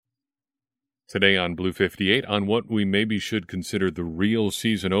Today on Blue 58, on what we maybe should consider the real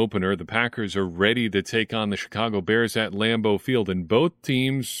season opener, the Packers are ready to take on the Chicago Bears at Lambeau Field, and both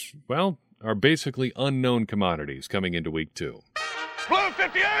teams, well, are basically unknown commodities coming into Week 2. Blue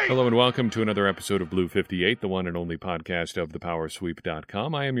 58! Hello and welcome to another episode of Blue 58, the one and only podcast of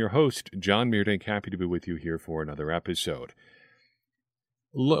thepowersweep.com. I am your host, John Meerdink, happy to be with you here for another episode.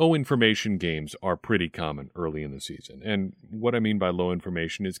 Low information games are pretty common early in the season. And what I mean by low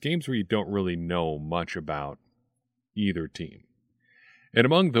information is games where you don't really know much about either team. And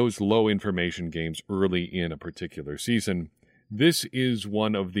among those low information games early in a particular season, this is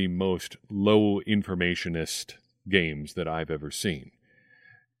one of the most low informationist games that I've ever seen.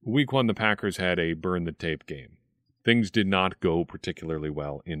 Week 1, the Packers had a burn the tape game. Things did not go particularly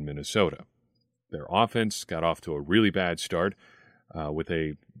well in Minnesota. Their offense got off to a really bad start, with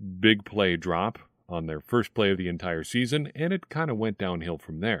a big play drop on their first play of the entire season, and it kind of went downhill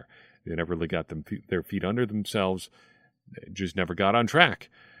from there. They never really got their feet under themselves, they just never got on track.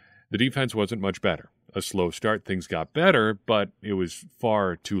 The defense wasn't much better. A slow start, things got better, but it was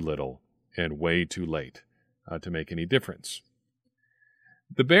far too little and way too late to make any difference.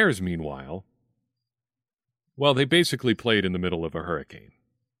 The Bears, meanwhile, well, they basically played in the middle of a hurricane.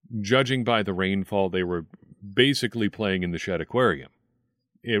 Judging by the rainfall, they were basically playing in the Shed Aquarium.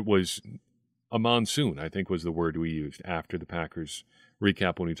 It was a monsoon, I think was the word we used after the Packers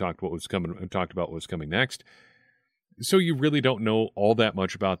recap when we talked about what was coming next. So you really don't know all that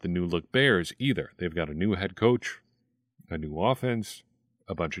much about the new look Bears either. They've got a new head coach, a new offense,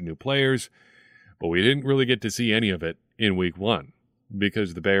 a bunch of new players, but we didn't really get to see any of it in Week 1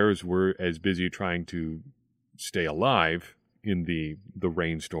 because the Bears were as busy trying to stay alive in the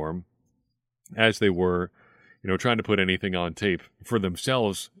rainstorm as they were, trying to put anything on tape for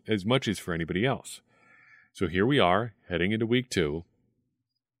themselves as much as for anybody else. So here we are, heading into Week 2.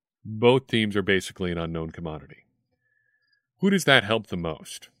 Both teams are basically an unknown commodity. Who does that help the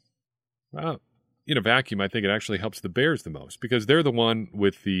most? Well, in a vacuum, I think it actually helps the Bears the most because they're the one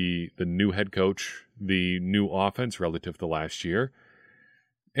with the new head coach, the new offense relative to last year.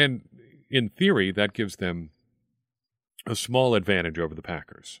 And in theory, that gives them a small advantage over the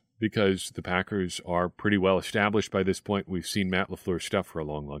Packers because the Packers are pretty well established by this point. We've seen Matt LaFleur's stuff for a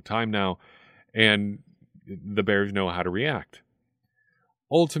long, long time now, and the Bears know how to react.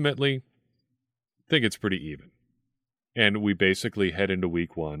 Ultimately, I think it's pretty even. And we basically head into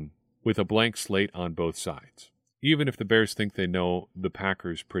Week 1 with a blank slate on both sides. Even if the Bears think they know the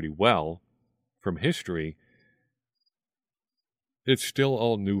Packers pretty well from history, it's still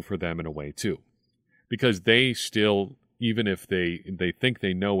all new for them in a way, too. Because they still, even if they think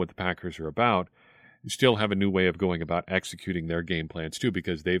they know what the Packers are about, still have a new way of going about executing their game plans, too,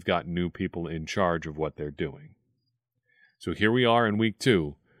 because they've got new people in charge of what they're doing. So here we are in Week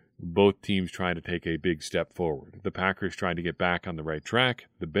 2. Both teams trying to take a big step forward. The Packers trying to get back on the right track.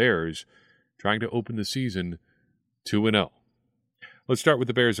 The Bears trying to open the season 2-0. Let's start with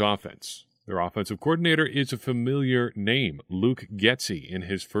the Bears' offense. Their offensive coordinator is a familiar name, Luke Getsy, in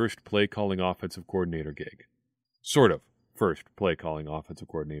his first play-calling offensive coordinator gig. Sort of first play-calling offensive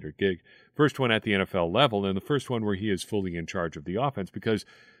coordinator gig. First one at the NFL level, and the first one where he is fully in charge of the offense, because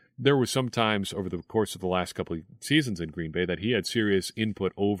there were some times over the course of the last couple of seasons in Green Bay that he had serious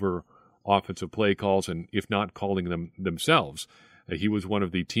input over offensive play calls, and if not calling them themselves, he was one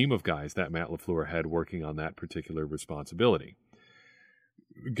of the team of guys that Matt LaFleur had working on that particular responsibility.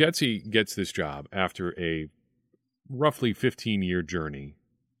 Getsy gets this job after a roughly 15-year journey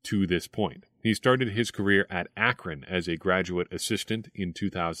to this point. He started his career at Akron as a graduate assistant in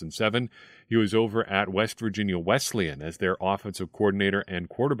 2007. He was over at West Virginia Wesleyan as their offensive coordinator and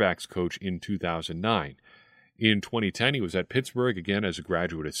quarterbacks coach in 2009. In 2010, he was at Pittsburgh again as a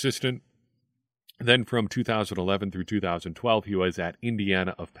graduate assistant. Then from 2011 through 2012, he was at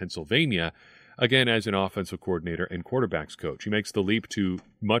Indiana of Pennsylvania, again as an offensive coordinator and quarterbacks coach. He makes the leap to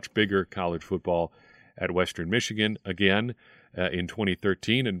much bigger college football at Western Michigan again in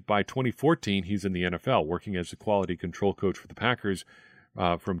 2013, and by 2014 he's in the NFL working as a quality control coach for the Packers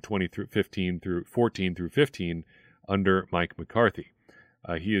from 2015 through 15 under Mike McCarthy.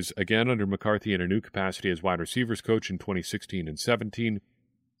 He is again under McCarthy in a new capacity as wide receivers coach in 2016 and 17.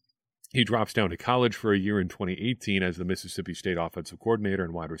 He drops down to college for a year in 2018 as the Mississippi State offensive coordinator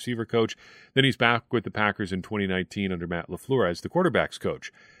and wide receiver coach. Then he's back with the Packers in 2019 under Matt LaFleur as the quarterbacks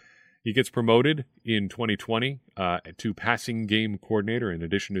coach. He gets promoted in 2020 to passing game coordinator in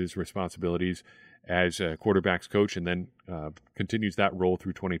addition to his responsibilities as a quarterbacks coach, and then continues that role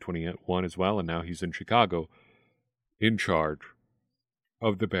through 2021 as well. And now he's in Chicago in charge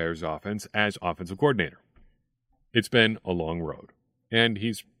of the Bears offense as offensive coordinator. It's been a long road. And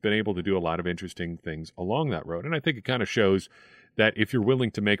he's been able to do a lot of interesting things along that road. And I think it kind of shows that if you're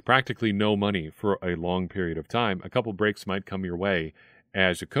willing to make practically no money for a long period of time, a couple breaks might come your way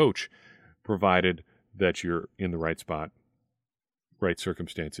as a coach, provided that you're in the right spot, right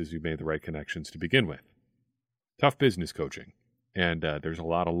circumstances, you made the right connections to begin with. Tough business coaching, and there's a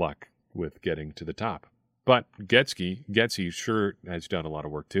lot of luck with getting to the top. But Getsy sure has done a lot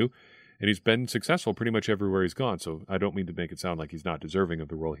of work too, and he's been successful pretty much everywhere he's gone, so I don't mean to make it sound like he's not deserving of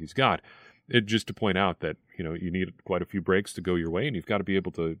the role he's got. Just to point out that, you need quite a few breaks to go your way, and you've got to be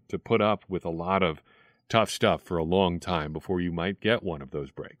able to put up with a lot of tough stuff for a long time before you might get one of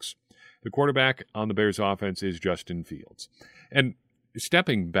those breaks. The quarterback on the Bears offense is Justin Fields. And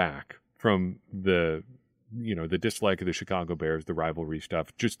stepping back from the dislike of the Chicago Bears, the rivalry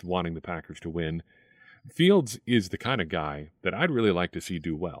stuff, just wanting the Packers to win, Fields is the kind of guy that I'd really like to see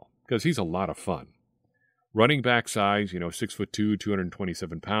do well, because he's a lot of fun. Running back size, 6'2",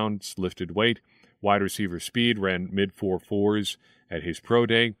 227 pounds, lifted weight, wide receiver speed, ran mid 4.4s at his pro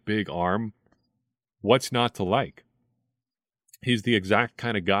day, big arm. What's not to like? He's the exact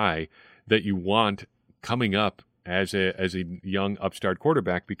kind of guy that you want coming up as a young upstart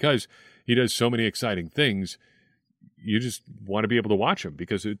quarterback, because he does so many exciting things. You just want to be able to watch him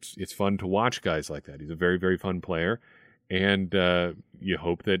because it's fun to watch guys like that. He's a very, very fun player, and you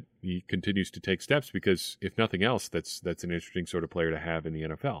hope that he continues to take steps, because if nothing else, that's an interesting sort of player to have in the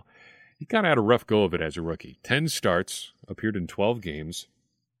NFL. He kind of had a rough go of it as a rookie. 10 starts, appeared in 12 games,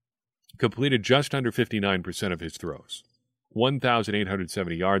 completed just under 59% of his throws.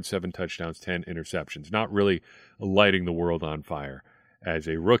 1,870 yards, 7 touchdowns, 10 interceptions. Not really lighting the world on fire as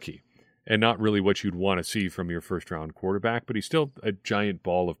a rookie, and not really what you'd want to see from your first-round quarterback, but he's still a giant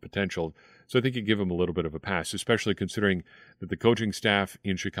ball of potential, so I think you give him a little bit of a pass, especially considering that the coaching staff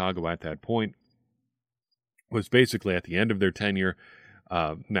in Chicago at that point was basically at the end of their tenure.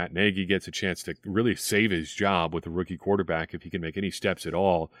 Matt Nagy gets a chance to really save his job with a rookie quarterback if he can make any steps at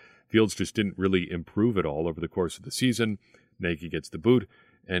all. Fields just didn't really improve at all over the course of the season. Nagy gets the boot,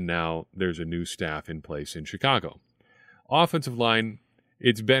 and now there's a new staff in place in Chicago. Offensive line,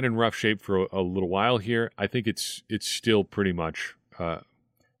 it's been in rough shape for a little while here. I think it's still pretty much,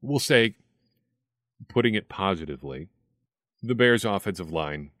 we'll say, putting it positively, the Bears' offensive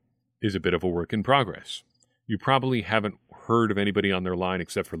line is a bit of a work in progress. You probably haven't heard of anybody on their line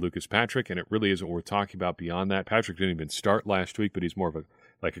except for Lucas Patrick, and it really isn't worth talking about beyond that. Patrick didn't even start last week, but he's more of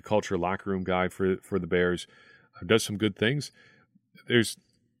a culture locker room guy for the Bears. Does some good things.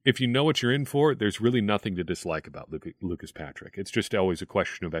 If you know what you're in for, there's really nothing to dislike about Lucas Patrick. It's just always a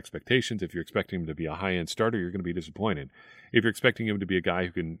question of expectations. If you're expecting him to be a high-end starter, you're going to be disappointed. If you're expecting him to be a guy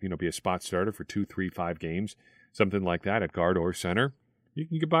who can, be a spot starter for 2, 3, 5 games, something like that at guard or center, you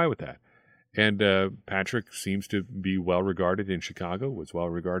can get by with that. And Patrick seems to be well-regarded in Chicago, was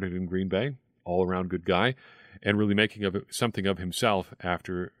well-regarded in Green Bay, all-around good guy, and really making something of himself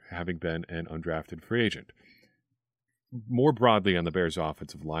after having been an undrafted free agent. More broadly on the Bears'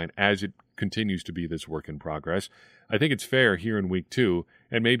 offensive line, as it continues to be this work in progress, I think it's fair here in week 2,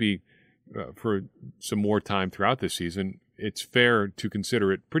 and maybe for some more time throughout this season, it's fair to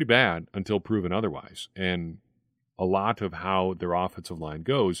consider it pretty bad until proven otherwise. And a lot of how their offensive line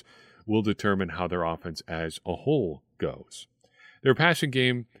goes will determine how their offense as a whole goes. Their passing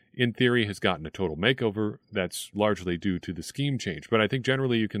game, in theory, has gotten a total makeover. That's largely due to the scheme change. But I think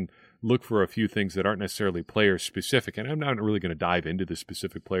generally you can look for a few things that aren't necessarily player-specific. And I'm not really going to dive into the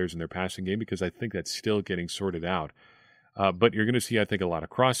specific players in their passing game because I think that's still getting sorted out. But you're going to see, I think, a lot of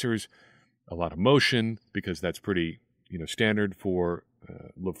crossers, a lot of motion, because that's pretty standard for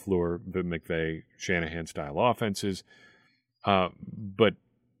LaFleur, McVay, Shanahan-style offenses. But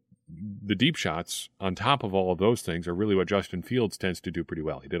the deep shots, on top of all of those things, are really what Justin Fields tends to do pretty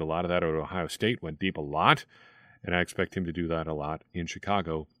well. He did a lot of that at Ohio State, went deep a lot, and I expect him to do that a lot in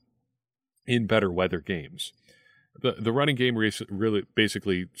Chicago in better weather games. The running game really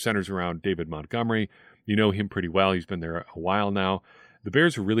basically centers around David Montgomery. You know him pretty well. He's been there a while now. The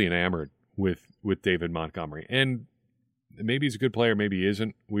Bears are really enamored with David Montgomery, and maybe he's a good player, maybe he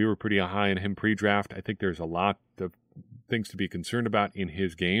isn't. We were pretty high on him pre-draft. I think there's a lot of things to be concerned about in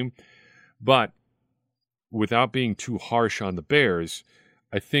his game. But without being too harsh on the Bears,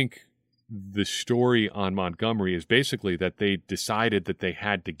 I think the story on Montgomery is basically that they decided that they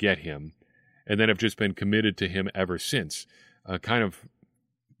had to get him and then have just been committed to him ever since, kind of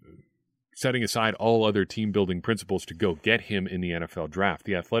setting aside all other team-building principles to go get him in the NFL draft.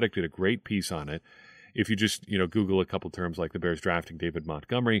 The Athletic did a great piece on it. If you just Google a couple terms like the Bears drafting David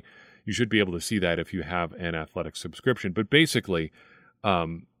Montgomery, you should be able to see that if you have an Athletic subscription. But basically,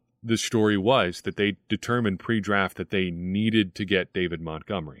 the story was that they determined pre-draft that they needed to get David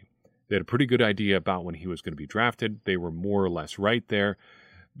Montgomery. They had a pretty good idea about when he was going to be drafted. They were more or less right there.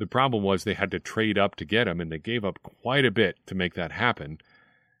 The problem was they had to trade up to get him, and they gave up quite a bit to make that happen.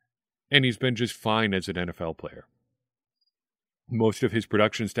 And he's been just fine as an NFL player. Most of his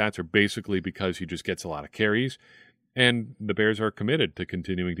production stats are basically because he just gets a lot of carries, and the Bears are committed to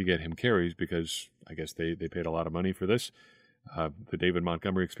continuing to get him carries because I guess they paid a lot of money for this, the David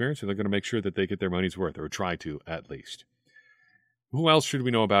Montgomery experience, and they're going to make sure that they get their money's worth, or try to at least. Who else should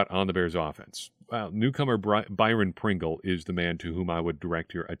we know about on the Bears offense? Well, newcomer Byron Pringle is the man to whom I would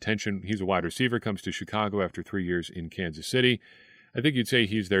direct your attention. He's a wide receiver, comes to Chicago after 3 years in Kansas City. I think you'd say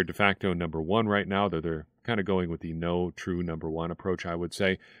he's their de facto number one right now, though they're kind of going with the no true number one approach, I would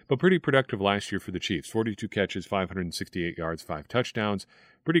say. But pretty productive last year for the Chiefs. 42 catches, 568 yards, 5 touchdowns.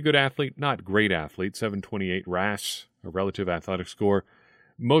 Pretty good athlete, not great athlete. 728 RAS, a relative athletic score.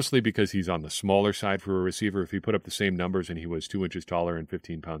 Mostly because he's on the smaller side for a receiver. If he put up the same numbers and he was 2 inches taller and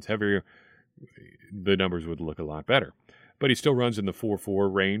 15 pounds heavier, the numbers would look a lot better. But he still runs in the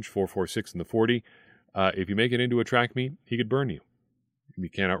 4.4 range, 4.46 in the 40. If you make it into a track meet, he could burn you. You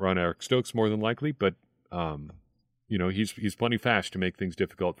can't outrun Eric Stokes more than likely, but he's plenty fast to make things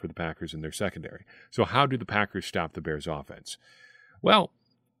difficult for the Packers in their secondary. So how do the Packers stop the Bears' offense? Well,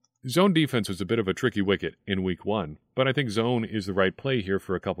 zone defense was a bit of a tricky wicket in Week 1, but I think zone is the right play here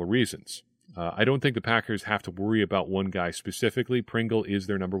for a couple of reasons. I don't think the Packers have to worry about one guy specifically. Pringle is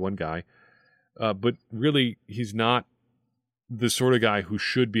their number one guy, but really he's not the sort of guy who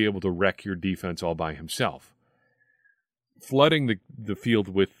should be able to wreck your defense all by himself. Flooding the field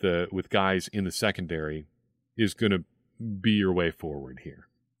with guys in the secondary is going to be your way forward here.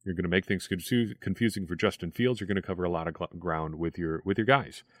 You're going to make things confusing for Justin Fields. You're going to cover a lot of ground with your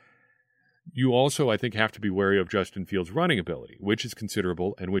guys. You also, I think, have to be wary of Justin Fields' running ability, which is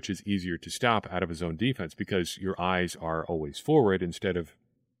considerable and which is easier to stop out of his own defense because your eyes are always forward instead of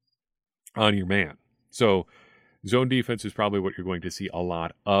on your man. So zone defense is probably what you're going to see a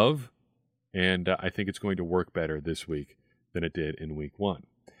lot of, and I think it's going to work better this week than it did in Week 1.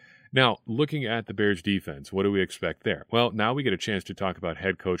 Now, looking at the Bears' defense, what do we expect there? Well, now we get a chance to talk about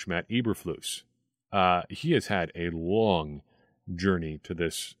head coach Matt Eberflus. He has had a long journey to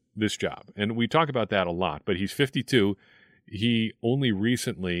this job, and we talk about that a lot, but he's 52. He only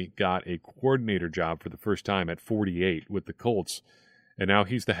recently got a coordinator job for the first time at 48 with the Colts, and now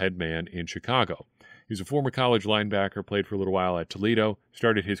he's the head man in Chicago. He's a former college linebacker, played for a little while at Toledo,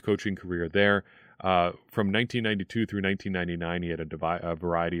 started his coaching career there. From 1992 through 1999, he had a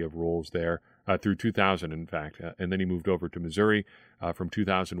variety of roles there, through 2000, in fact. And then he moved over to Missouri from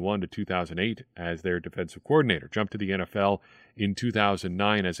 2001 to 2008 as their defensive coordinator. Jumped to the NFL in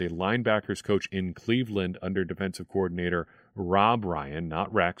 2009 as a linebackers coach in Cleveland under defensive coordinator Rob Ryan,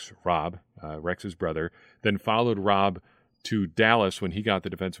 not Rex, Rob, Rex's brother. Then followed Rob to Dallas when he got the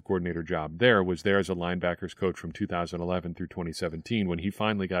defensive coordinator job there, was there as a linebackers coach from 2011 through 2017 when he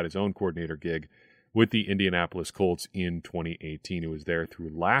finally got his own coordinator gig with the Indianapolis Colts in 2018. He was there through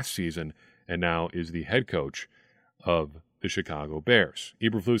last season and now is the head coach of the Chicago Bears.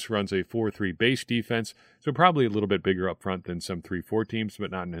 Eberflus runs a 4-3 base defense, so probably a little bit bigger up front than some 3-4 teams, but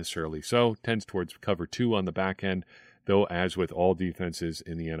not necessarily so. Tends towards cover 2 on the back end, though as with all defenses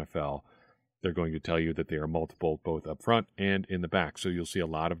in the NFL, they're going to tell you that they are multiple both up front and in the back. So you'll see a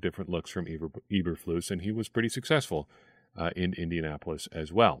lot of different looks from Eberflus, and he was pretty successful in Indianapolis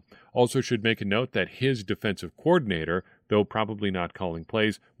as well. Also should make a note that his defensive coordinator, though probably not calling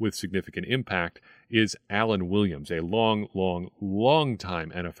plays with significant impact, is Alan Williams, a long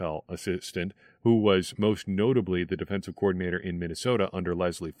time NFL assistant who was most notably the defensive coordinator in Minnesota under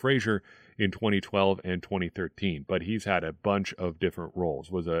Leslie Frazier in 2012 and 2013. But he's had a bunch of different roles.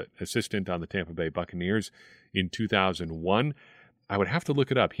 Was an assistant on the Tampa Bay Buccaneers in 2001. I would have to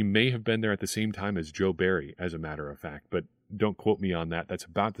look it up. He may have been there at the same time as Joe Barry, as a matter of fact, but don't quote me on that. That's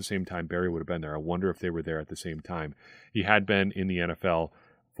about the same time Barry would have been there. I wonder if they were there at the same time. He had been in the NFL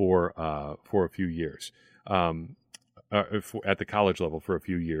for a few years, at the college level for a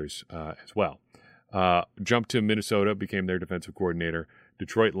few years as well. Jumped to Minnesota, became their defensive coordinator.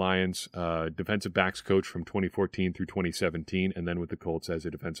 Detroit Lions defensive backs coach from 2014 through 2017, and then with the Colts as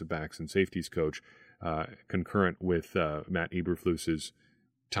a defensive backs and safeties coach, concurrent with Matt Eberflus's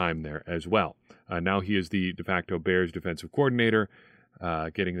time there as well. Now he is the de facto Bears defensive coordinator,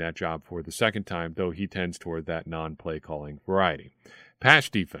 getting that job for the second time, though he tends toward that non-play calling variety. Pass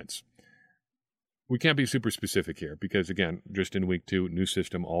defense. We can't be super specific here because, again, just in week 2, new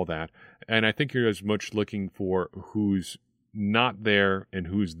system, all that. And I think you're as much looking for who's not there and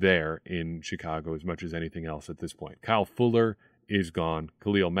who's there in Chicago as much as anything else at this point. Kyle Fuller is gone.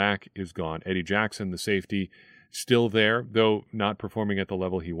 Khalil Mack is gone. Eddie Jackson, the safety, still there, though not performing at the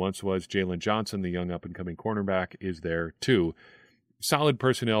level he once was. Jalen Johnson, the young up-and-coming cornerback, is there too. Solid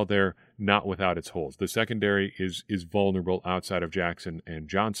personnel there, not without its holes. The secondary is vulnerable outside of Jackson and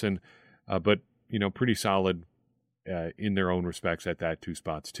Johnson, but pretty solid in their own respects at that two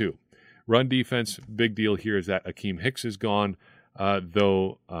spots too. Run defense, big deal here is that Akeem Hicks is gone,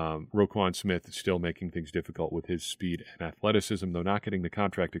 though Roquan Smith is still making things difficult with his speed and athleticism, though not getting the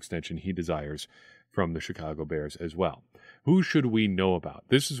contract extension he desires from the Chicago Bears as well. Who should we know about?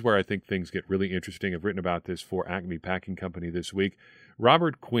 This is where I think things get really interesting. I've written about this for Acme Packing Company this week.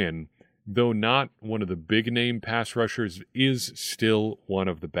 Robert Quinn, though not one of the big-name pass rushers, is still one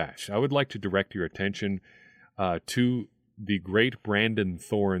of the best. I would like to direct your attention to the great Brandon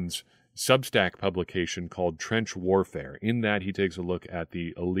Thorne's Substack publication called Trench Warfare. In that, he takes a look at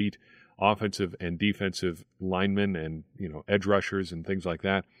the elite offensive and defensive linemen and edge rushers and things like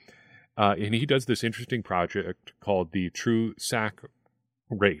that. And he does this interesting project called the True Sack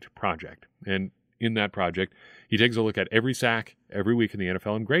Rate Project. And in that project, he takes a look at every sack every week in the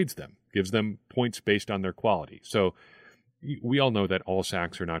NFL and grades them, gives them points based on their quality. So we all know that all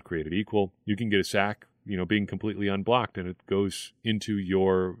sacks are not created equal. You can get a sack, being completely unblocked, and it goes into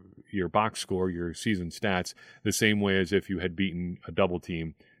your box score, your season stats, the same way as if you had beaten a double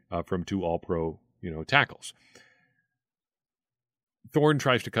team from two all-pro, tackles. Thorne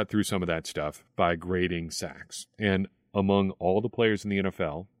tries to cut through some of that stuff by grading sacks. And among all the players in the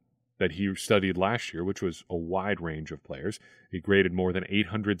NFL that he studied last year, which was a wide range of players, he graded more than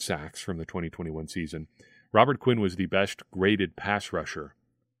 800 sacks from the 2021 season. Robert Quinn was the best graded pass rusher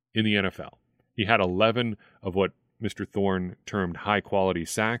in the NFL. He had 11 of what Mr. Thorne termed high-quality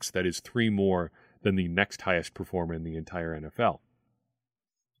sacks. That is 3 more than the next highest performer in the entire NFL.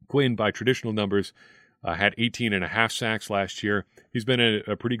 Quinn, by traditional numbers, had 18.5 sacks last year. He's been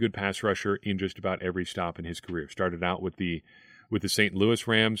a pretty good pass rusher in just about every stop in his career. Started out with the St. Louis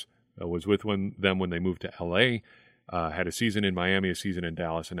Rams, was with them when they moved to L.A., had a season in Miami, a season in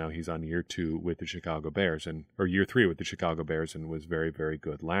Dallas, and now he's on year 2 with the Chicago Bears, or year 3 with the Chicago Bears, and was very, very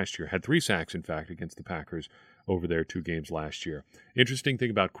good last year. Had 3 sacks, in fact, against the Packers over their 2 games last year. Interesting thing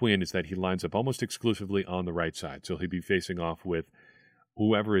about Quinn is that he lines up almost exclusively on the right side, so he'd be facing off with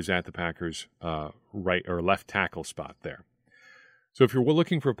whoever is at the Packers' right or left tackle spot there. So if you're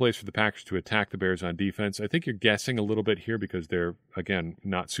looking for a place for the Packers to attack the Bears on defense, I think you're guessing a little bit here because they're, again,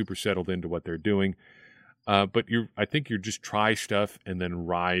 not super settled into what they're doing. But I think you just try stuff and then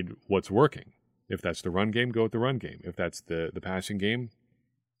ride what's working. If that's the run game, go with the run game. If that's the passing game,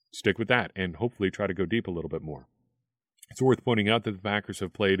 stick with that and hopefully try to go deep a little bit more. It's worth pointing out that the Packers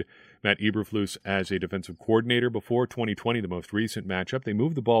have played Matt Eberflus as a defensive coordinator before. 2020, the most recent matchup. They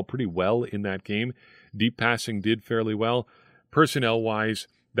moved the ball pretty well in that game. Deep passing did fairly well. Personnel-wise,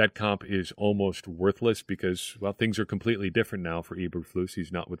 that comp is almost worthless because, well, things are completely different now for Eberflus.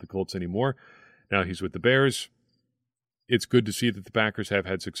 He's not with the Colts anymore. Now he's with the Bears. It's good to see that the Packers have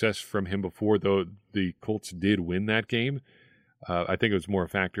had success from him before, though the Colts did win that game. I think it was more a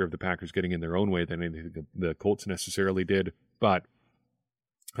factor of the Packers getting in their own way than anything the Colts necessarily did. But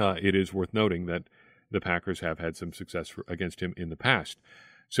it is worth noting that the Packers have had some success against him in the past.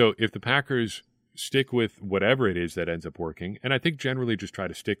 So if the Packers stick with whatever it is that ends up working, and I think generally just try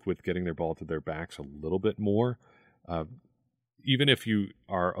to stick with getting their ball to their backs a little bit more, even if you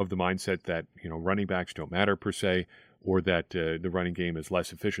are of the mindset that running backs don't matter per se, or that the running game is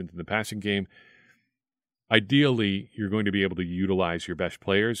less efficient than the passing game, ideally, you're going to be able to utilize your best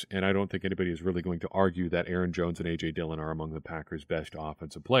players, and I don't think anybody is really going to argue that Aaron Jones and A.J. Dillon are among the Packers' best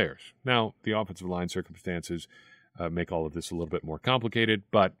offensive players. Now, the offensive line circumstances make all of this a little bit more complicated,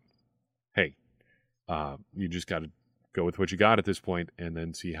 but hey, you just got to go with what you got at this point and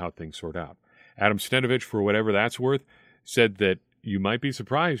then see how things sort out. Adam Stenavich, for whatever that's worth, said that you might be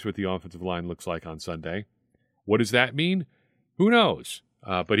surprised what the offensive line looks like on Sunday. What does that mean? Who knows?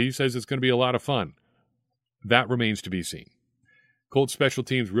 But he says it's going to be a lot of fun. That remains to be seen. Colts special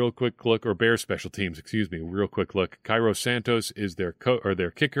teams, real quick look, or Bears special teams, real quick look. Cairo Santos is their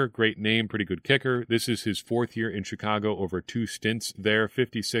kicker. Great name, pretty good kicker. This is his 4th year in Chicago, over 2 stints there.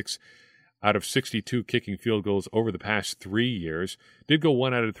 56 out of 62 kicking field goals over the past 3 years. Did go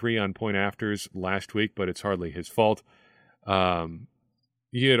 1 out of 3 on point afters last week, but it's hardly his fault.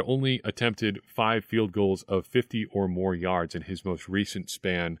 He had only attempted 5 field goals of 50 or more yards in his most recent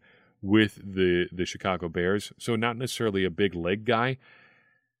span with the Chicago Bears, so not necessarily a big leg guy.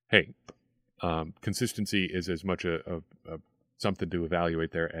 Hey, consistency is as much a something to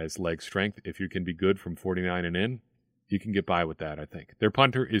evaluate there as leg strength. If you can be good from 49 and in, you can get by with that, I think. Their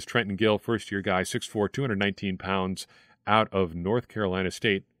punter is Trenton Gill, first-year guy, 6'4", 219 pounds, out of North Carolina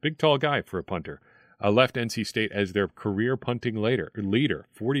State. Big, tall guy for a punter. Left NC State as their career punting leader,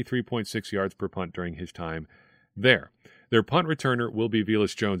 43.6 yards per punt during his time there. Their punt returner will be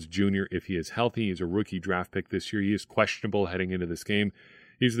Velus Jones Jr. if he is healthy. He's a rookie draft pick this year. He is questionable heading into this game.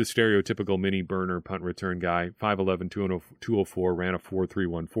 He's the stereotypical mini burner punt return guy, 5'11", 204, ran a 4.3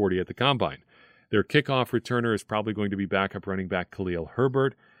 140 at the combine. Their kickoff returner is probably going to be backup running back Khalil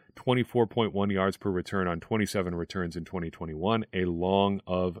Herbert, 24.1 yards per return on 27 returns in 2021, a long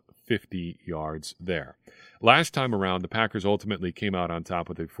of 50 yards there. Last time around, the Packers ultimately came out on top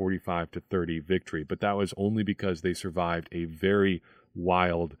with a 45-30 victory, but that was only because they survived a very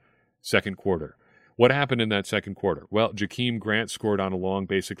wild second quarter. What happened in that second quarter? Well, Jakeem Grant scored on a long,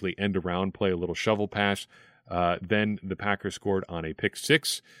 basically end-around play, a little shovel pass. Then the Packers scored on a pick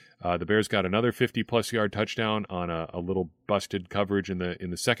six. The Bears got another 50-plus yard touchdown on a little busted coverage in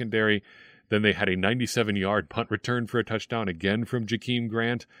the secondary. Then they had a 97-yard punt return for a touchdown again from Jakeem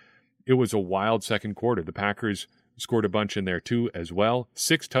Grant. It was a wild second quarter. The Packers scored a bunch in there too as well.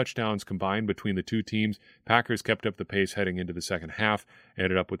 6 touchdowns combined between the two teams. Packers kept up the pace heading into the second half,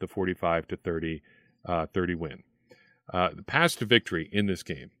 ended up with the 45-30 win. The path to victory in this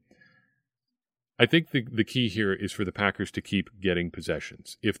game. I think the key here is for the Packers to keep getting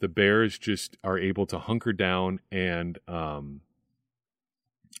possessions. If the Bears just are able to hunker down and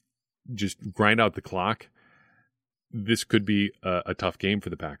just grind out the clock, this could be a tough game for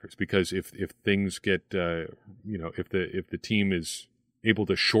the Packers, because if things get if the team is able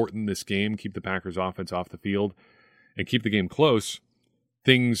to shorten this game, keep the Packers offense off the field, and keep the game close,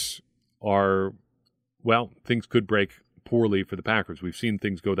 things could break poorly for the Packers. We've seen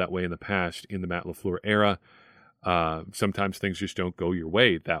things go that way in the past in the Matt LaFleur era. Sometimes things just don't go your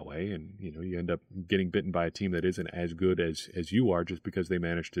way that way, and you end up getting bitten by a team that isn't as good as you are, just because they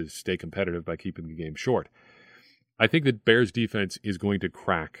managed to stay competitive by keeping the game short. I think that Bears defense is going to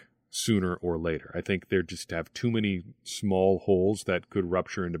crack sooner or later. I think they just have too many small holes that could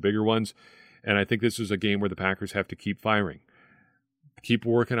rupture into bigger ones, and I think this is a game where the Packers have to keep firing. Keep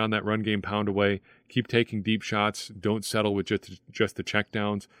working on that run game pound away. Keep taking deep shots. Don't settle with just the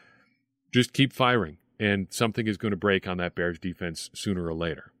checkdowns. Just keep firing, and something is going to break on that Bears defense sooner or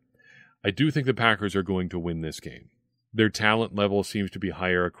later. I do think the Packers are going to win this game. Their talent level seems to be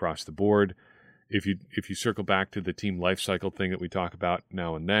higher across the board. If you circle back to the team life cycle thing that we talk about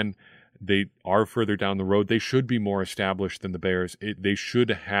now and then, they are further down the road. They should be more established than the Bears. They should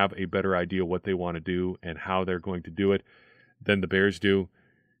have a better idea what they want to do and how they're going to do it than the Bears do.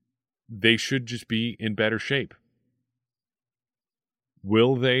 They should just be in better shape.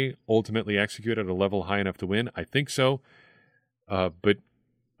 Will they ultimately execute at a level high enough to win? I think so. But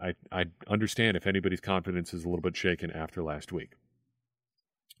I understand if anybody's confidence is a little bit shaken after last week.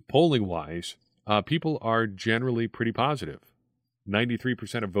 Polling-wise, people are generally pretty positive.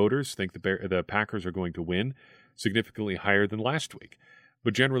 93% of voters think the Packers are going to win, significantly higher than last week.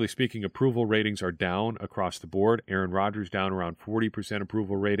 But generally speaking, approval ratings are down across the board. Aaron Rodgers down around 40%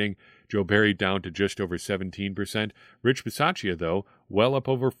 approval rating. Joe Barry down to just over 17%. Rich Bisaccia, though, well up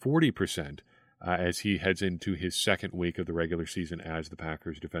over 40% as he heads into his second week of the regular season as the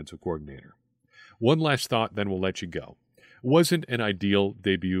Packers defensive coordinator. One last thought, then we'll let you go. Wasn't an ideal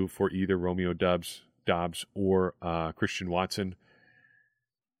debut for either Romeo Doubs or Christian Watson,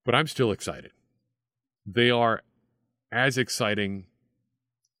 but I'm still excited. They are as exciting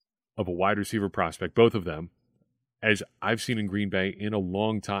of a wide receiver prospect, both of them, as I've seen in Green Bay in a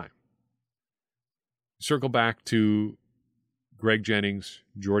long time. Circle back to Greg Jennings,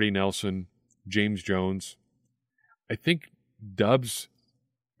 Jordy Nelson, James Jones. I think Doubs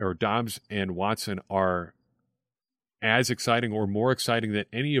and Watson are as exciting or more exciting than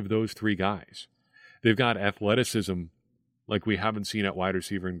any of those three guys. They've got athleticism like we haven't seen at wide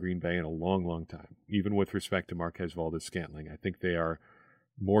receiver in Green Bay in a long, long time, even with respect to Marquez Valdes-Scantling. I think they are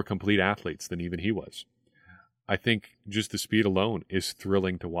more complete athletes than even he was. I think just the speed alone is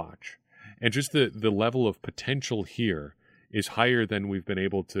thrilling to watch. And just the level of potential here is higher than we've been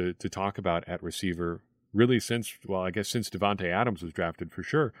able to talk about at receiver really since Davante Adams was drafted for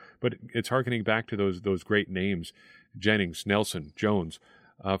sure. But it's hearkening back to those great names, Jennings, Nelson, Jones,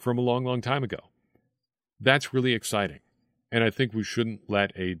 from a long, long time ago. That's really exciting. And I think we shouldn't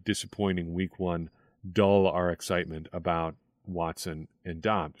let a disappointing week one dull our excitement about Watson and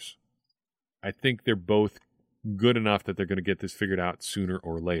Doubs. I think they're both good enough that they're going to get this figured out sooner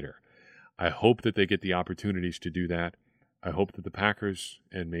or later. I hope that they get the opportunities to do that. I hope that the Packers,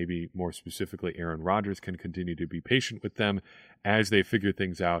 and maybe more specifically Aaron Rodgers, can continue to be patient with them as they figure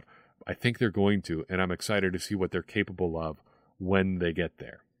things out. I think they're going to, and I'm excited to see what they're capable of when they get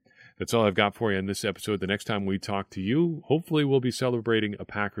there. That's all I've got for you in this episode. The next time we talk to you, hopefully we'll be celebrating a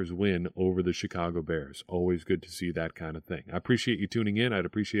Packers win over the Chicago Bears. Always good to see that kind of thing. I appreciate you tuning in. I'd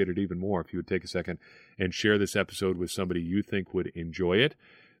appreciate it even more if you would take a second and share this episode with somebody you think would enjoy it.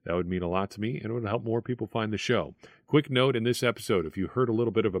 That would mean a lot to me, and it would help more people find the show. Quick note in this episode, if you heard a little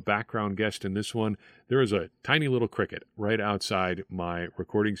bit of a background guest in this one, there is a tiny little cricket right outside my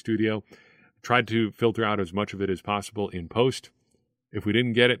recording studio. Tried to filter out as much of it as possible in post. If we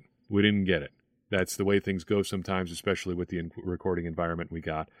didn't get it, we didn't get it. That's the way things go sometimes, especially with the recording environment we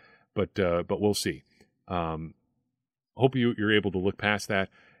got. But we'll see. Hope you're able to look past that.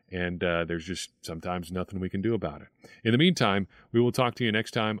 And there's just sometimes nothing we can do about it. In the meantime, we will talk to you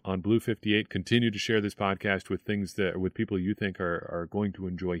next time on Blue 58. Continue to share this podcast with people you think are going to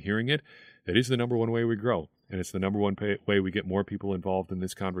enjoy hearing it. That is the number one way we grow. And it's the number one way we get more people involved in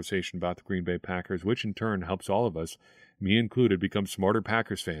this conversation about the Green Bay Packers, which in turn helps all of us, me included, become smarter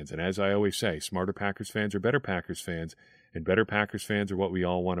Packers fans. And as I always say, smarter Packers fans are better Packers fans, and better Packers fans are what we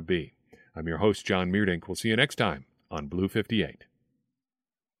all want to be. I'm your host, John Meerdink. We'll see you next time on Blue 58.